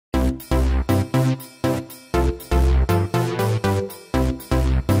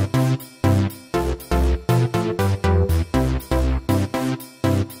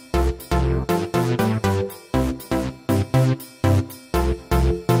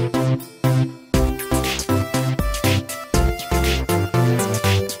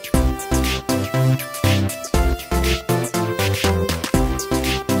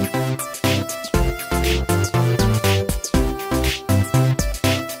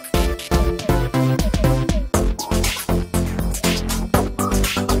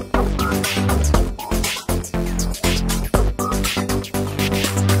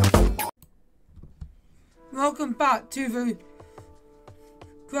to the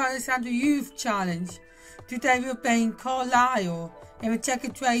Crewe Alexandra Youth Challenge. Today we're playing Carlisle in the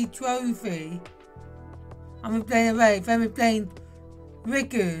Checkatrade trophy. And we're playing away. Then we're playing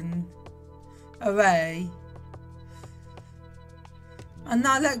Wigan away. And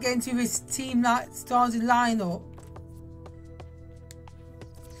now let's get into this team starting lineup.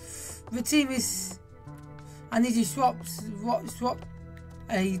 The team is... I need to swap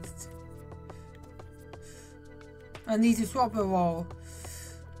a... I need to swap a role.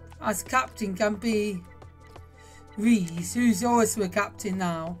 As captain can be Reese, who's also a captain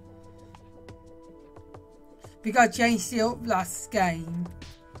now. Because I changed it up last game.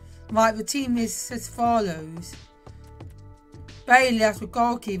 Right, the team is as follows. Bailey as the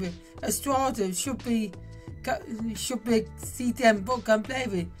goalkeeper. Estrada should be CDM, but can play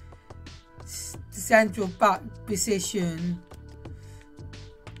with the central back position.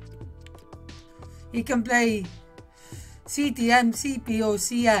 He can play CDM, CP or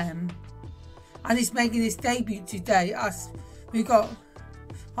CM, and he's making his debut today as we got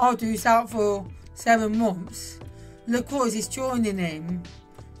Hardu's out for 7 months. LaCroix is joining him.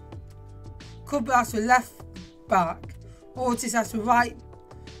 Cooper as the left back, Ortiz as the right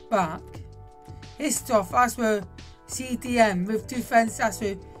back, Histoff as the CDM with defence as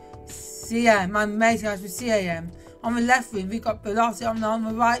the CM and Mason as the CAM. On the left wing we got Bellotti, on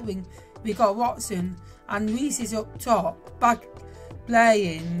the right wing we got Watson, and Reese is up top, back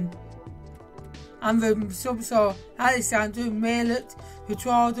playing. And the subs are Alexandra, Millet,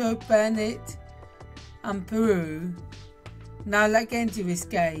 Ricardo, Bennett and Peru. Now let's get into this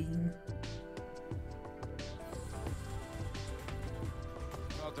game.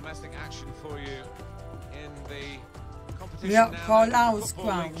 Well, domestic action for you in the competition. We are Carlisle's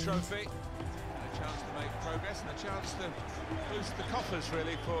ground. Trophy. A chance to make progress and a chance to boost the coffers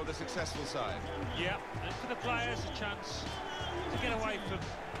really for the successful side. Yeah, and for the players a chance to get away from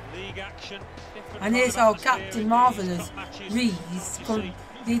league action. And here's our captain, Marvellous Reese,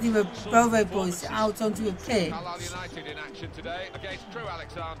 leading the Bravo boys out onto a pitch. Carlisle United in action today against Crewe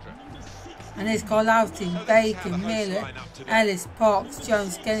Alexandra. And here's Carlisle team: Bacon, Miller, Ellis, Parks,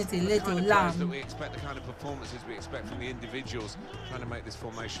 Jones, Kennedy, Little, Lamb. That we expect the kind of performances we expect from the individuals trying to make this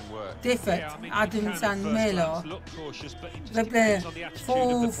formation work. Different, Adams and Miller. They play a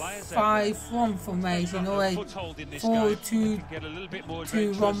 4-5-1 formation or a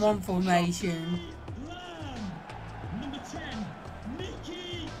 4-2-1-1 formation.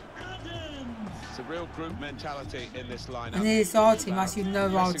 It's a real group mentality in this lineup. And here's our team, as you know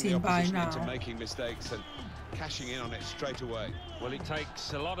our team by now. Into making mistakes and cashing in on it straight away. Well, it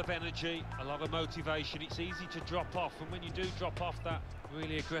takes a lot of energy, a lot of motivation. It's easy to drop off, and when you do drop off that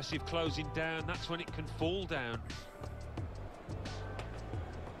really aggressive closing down, that's when it can fall down.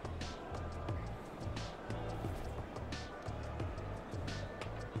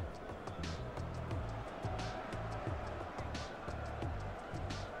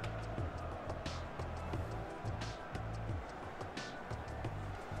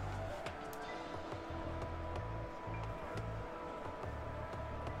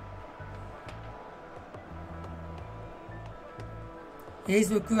 Here's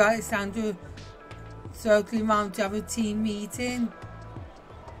the Crewe Alexandra circling round to have a team meeting.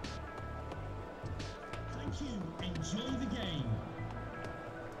 Thank you. Enjoy the game.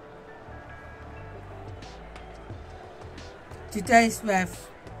 Today's ref,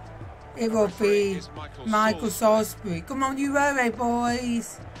 it will be Michael Salisbury. Come on, you away,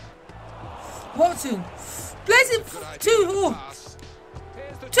 boys. Watson plays it to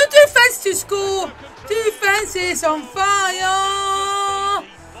defence to score. Defence is on fire.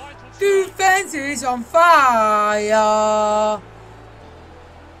 Defence is on fire.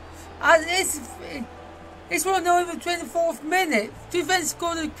 And it's run over the 24th minute. Defence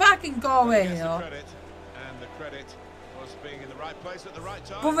scored a cracking goal here. And the credit was being in the right place at the right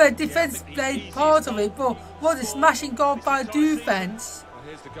time. But the defence played part of it. But what a smashing goal by defence.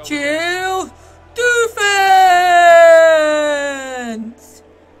 Chill. Defence.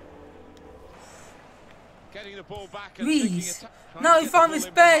 Reese, now he found the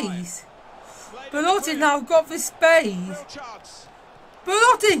space. Bellotti now got the space.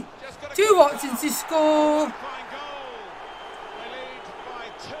 Bellotti to Watson to score.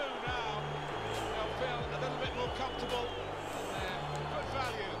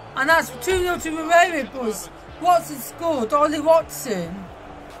 And that's 2-0 to the Railway boys. Watson scored, Ollie Watson,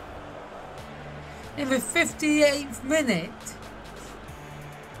 in the 58th minute.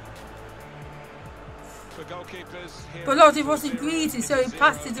 Bellotti wasn't greedy, so he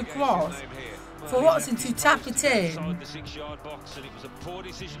passed it across for Watson to tap it in.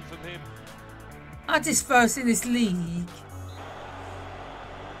 At his first in this league.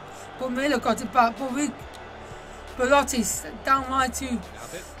 But Miller got it back. But Belotti's down line to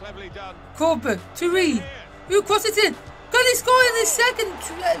Corbett. To Reed. Who crossed it in? Can he score in the second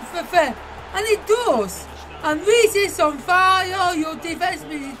fair? And he does. And Reese is on fire. Your defense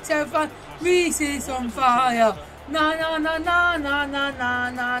is terrifying. Reese is on fire. Na na na na na na na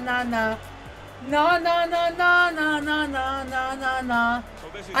na na na. Na na na na na na na na na na.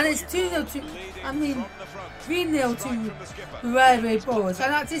 And it's 2-0 to, 3-0 to Railway Boys.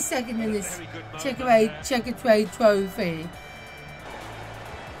 And that's his second in this Checkatrade trophy.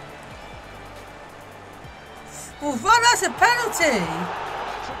 Oh, that's a penalty.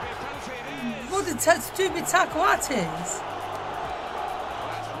 What a stupid tackle that is. That's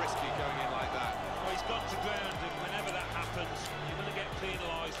risky going in like that. Well, he's got to ground, and whenever that happens, you're going to get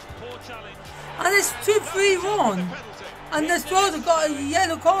penalised. Poor challenge. And it's 2-3-1. And the Strollers got a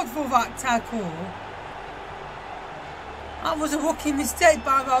yellow card for that tackle. That was a rookie mistake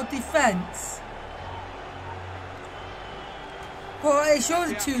by our defence. But it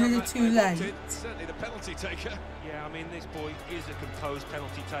showed it too late. Certainly the penalty taker. Yeah, I mean, this boy is a composed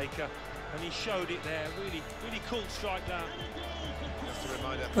penalty taker, and he showed it there. Really, really cool strike down. Just a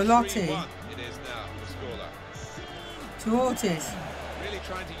reminder, Belotti. 3-1 it is now, the scoreline. To Ortiz. Really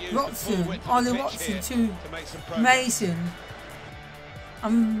trying to use Watson. the full width of Ollie the pitch Watson here to make some progress. Mason.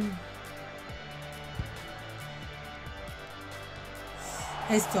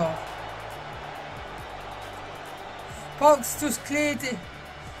 Hesdorf. Box just cleared it.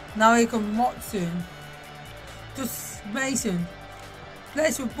 Now here comes Watson. Just Mason.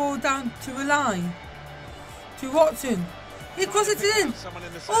 Plays the ball down to the line. To Watson. He crosses it in.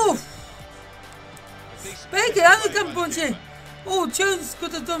 Oh! Bacon, I can punch it. Oh, Jones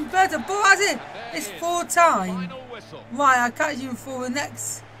could have done better, but that's it. It's 4-time. Right, I'll catch you for the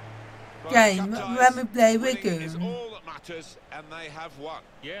next game when we play Wigan. Is all that matters, and they have won.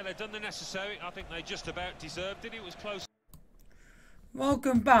 Yeah, they've done the necessary. I think they just about deserved it. It was close.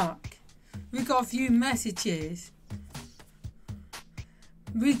 Welcome back. We got a few messages.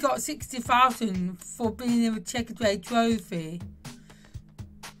 We got 60,000 for being in the Checkatrade trophy.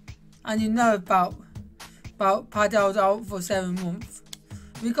 And you know about Padell's out for 7 months.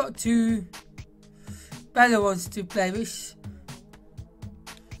 We got 2 better ones to play,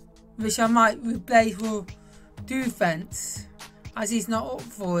 which I might replace for defence, as he's not up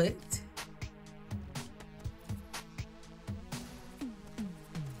for it.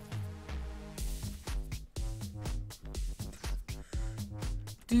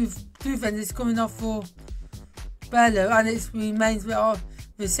 Defence is coming off for Bello, and it remains with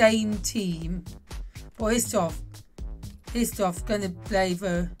the same team. But Histov gonna play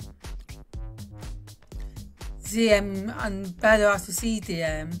for CM and Bello has to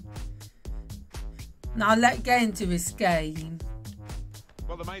CDM. Now let's get into this game.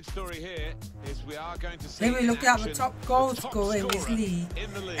 Well, the main story here is we are going to see. Then we look at the top goal scorer in this league,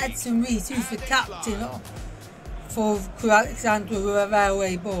 Edson Reese, who's the captain for Crewe Alexandra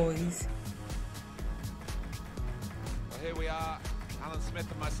Railway Boys. Well, here we are, Alan Smith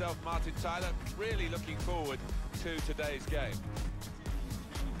and myself, Martin Tyler, really looking forward to today's game.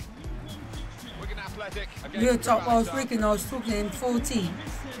 Wigan Athletic. Real top goals, Wigan are struggling in 14.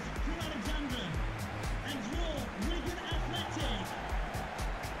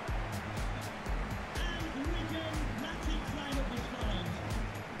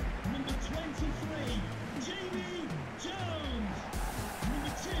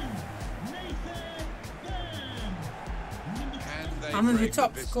 I'm in the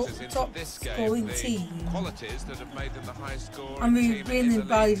top scoring team. Qualities that have made them the highest score. And we're winning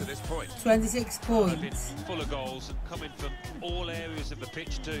by 26 points. Full of goals and coming from all areas of the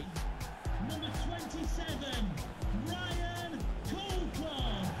pitch too. Number 27, Ryan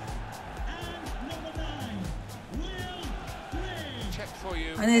Coldclough. And number 9, Will Grigg. Check for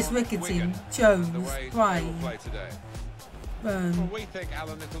you. And it's Wigan team, Jones, Brian. Well, we think,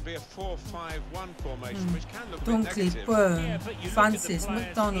 Alan, it'll be a 4-5-1 formation, which can look a bit Dunkley, negative. Byrne, Francis,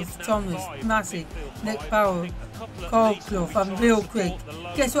 McDonald, Thomas, Massey, Nick Powell, Coldclough and Will Grigg.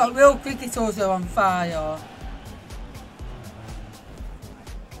 Guess what? Will Grigg is also on fire.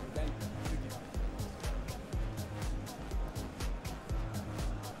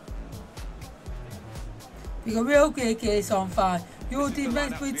 Because Will Grigg is on fire. Your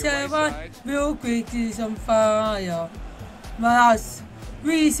defense will tell right. Will Grigg is on fire. Mas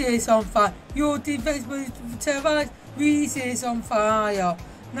Reese is on fire. Your defense will tell right. Reese is on fire.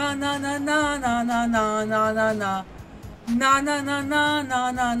 Na na na na na na na na na na. Na na na na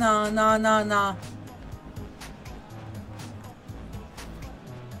na na na na na na.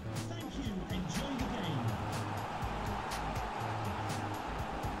 Thank you. Enjoy the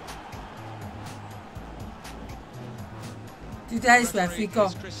Today's referee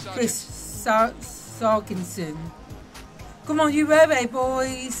got Chris Sarkinson. Come on, you ready,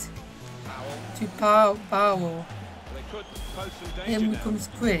 boys? To Powell. In comes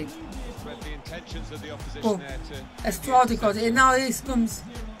Crewe. Oh, Estrada got it. And now here comes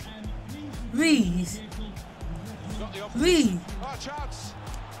Reese. Reese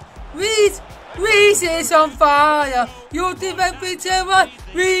is on fire. Your defense beats him.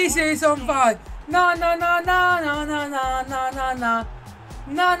 Reese is on fire. Na na na na na na na na na na.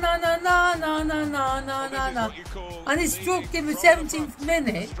 Na na na na na na na na na na. And he struck in the 17th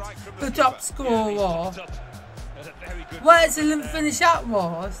minute. The top score was. What excellent finish that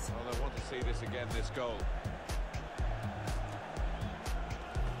was. Well, I want to see this again, this goal.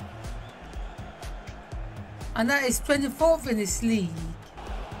 And that is 24th in this league.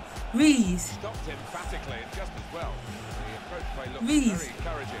 Reese. Stopped emphatically and just as well. The approach play looks Reese. very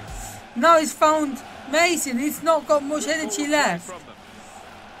encouraging. Now he's found Mason. He's not got much energy left.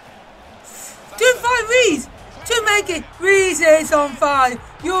 To find Reese. To make it. Reese is on fire.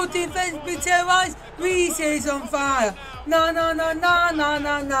 Your defense be terrorized. Reese is on fire. Na na na na na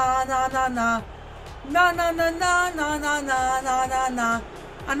na na na na na. Na na na na na na na na na na.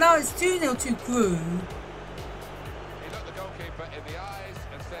 And now it's 2-0 to Crewe.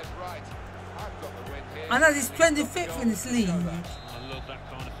 And that is 25th in this league. I love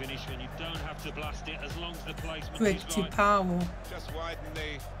that kind of finish when you don't have to blast it as long as the placement Quick is to right. Powell. Just widen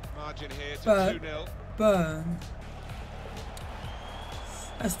the margin here to 2-0. Burn.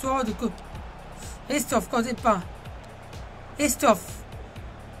 Estrada good. Histoff got it back. Histoff.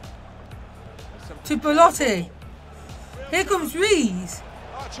 To Bellotti. Here comes Reese.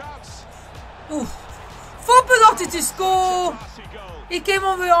 Oof. For Bellotti to score. He came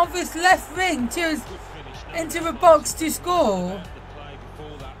on the obvious left wing into the box to score.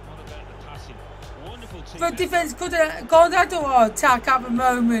 The defence could have gone out of attack at the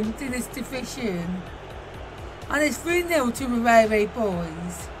moment in this division. And it's 3-0 to the Railway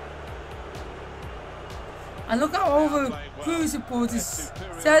boys. And look at all the Crewe supporters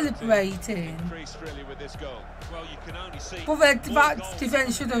celebrating. But the back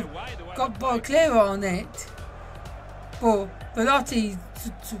defence should have got ball clear on it. But Bellotti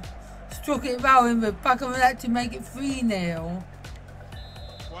struck it well in the back of the net to make it 3-0.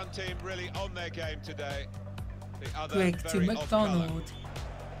 One team really on their game today. The other Quick to very McDonald.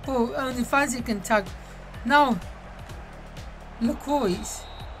 But only Fancy can tag. Now, LaCroix.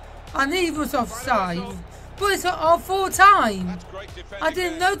 And he was offside. But it's all 4 time. I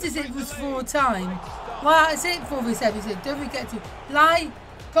didn't notice it was 4 time. Well, that's it for this episode. Don't forget to like,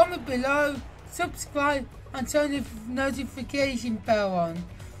 comment below, subscribe, and turn the notification bell on.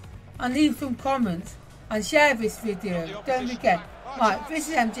 And leave some comments. And share this video. Don't forget. Right, this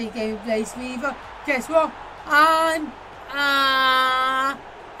is MJ Gaming Plays Fever. Guess what? I'm out.